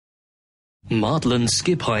Martland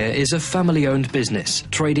Skip Hire is a family-owned business,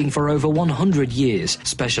 trading for over 100 years,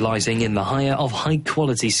 specialising in the hire of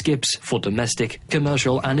high-quality skips for domestic,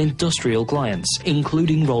 commercial and industrial clients,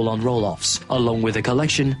 including roll-on roll-offs, along with a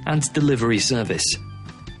collection and delivery service.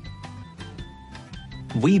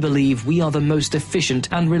 We believe we are the most efficient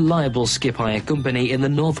and reliable skip hire company in the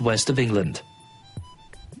northwest of England.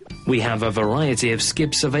 We have a variety of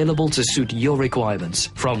skips available to suit your requirements,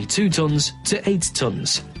 from 2 tons to 8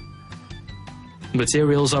 tons.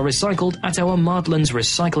 Materials are recycled at our Martland's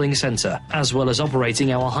Recycling Centre. As well as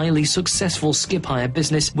operating our highly successful skip hire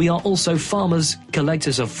business, we are also farmers,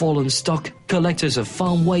 collectors of fallen stock, collectors of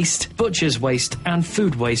farm waste, butcher's waste and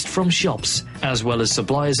food waste from shops, as well as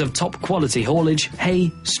suppliers of top quality haulage,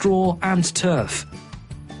 hay, straw and turf.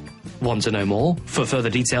 Want to know more? For further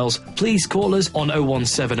details, please call us on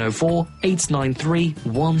 01704 893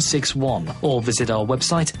 161 or visit our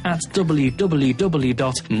website at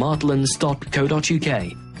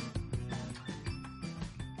www.martlands.co.uk.